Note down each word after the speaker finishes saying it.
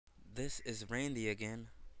This is Randy again.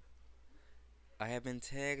 I have been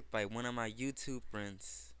tagged by one of my YouTube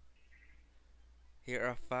friends. Here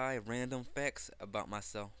are 5 random facts about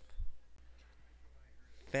myself.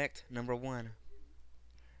 Fact number 1.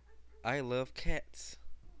 I love cats.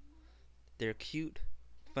 They're cute,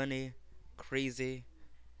 funny, crazy,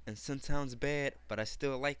 and sometimes bad, but I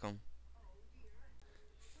still like them.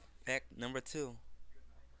 Fact number 2.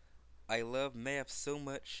 I love math so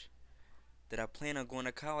much that I plan on going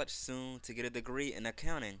to college soon to get a degree in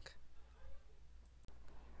accounting.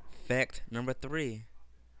 Fact number 3.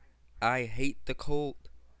 I hate the cold.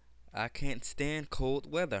 I can't stand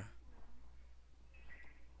cold weather.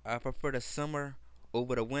 I prefer the summer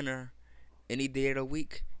over the winter any day of the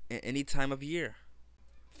week and any time of year.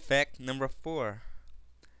 Fact number 4.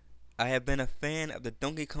 I have been a fan of the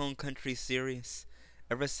Donkey Kong Country series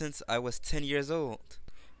ever since I was 10 years old.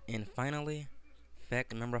 And finally,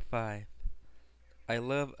 fact number 5. I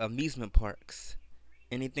love amusement parks.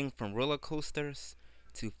 Anything from roller coasters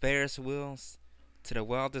to Ferris wheels to the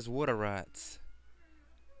wildest water rides.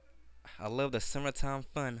 I love the summertime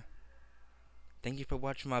fun. Thank you for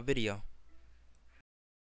watching my video.